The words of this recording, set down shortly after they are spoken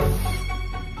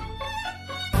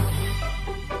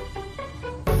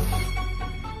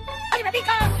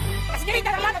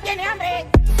tiene hambre.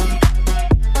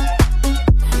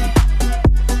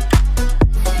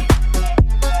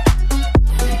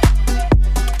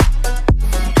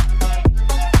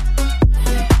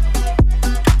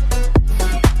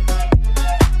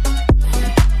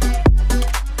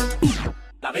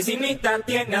 La vecinita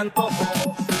tiene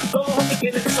antojo, todo que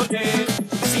quiere resolver.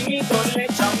 Vecinito le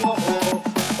echa un ojo,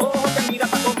 ojo te mira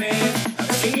para comer. La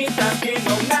vecinita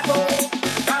tiene un gato,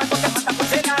 gato que mata por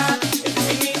cenar. El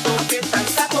vecinito que es tan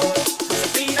sato, se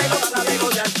tira y lo van a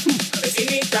degollar. La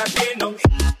vecinita tiene un...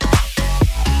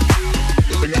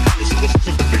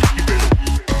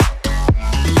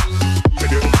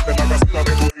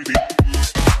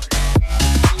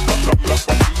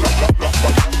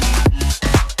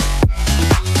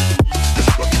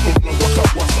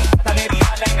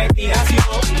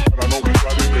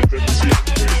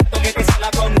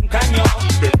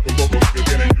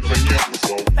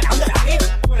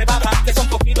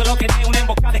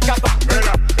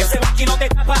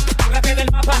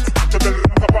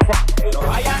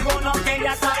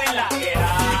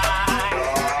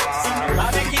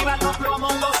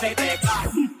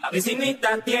 La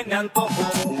vecinita tiene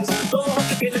antojo, todo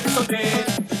que quiere resolver.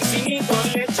 Vecinito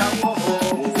le echa un ojo,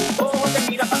 ojo te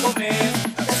mira para comer.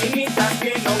 La vecinita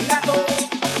tiene un gato,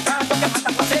 gato que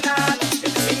mata por cenar.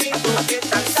 El vecinito que es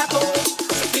tan sato,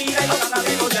 se tira y lo van a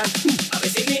degollar. La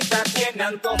vecinita tiene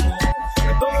antojo,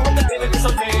 todo que quiere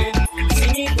resolver.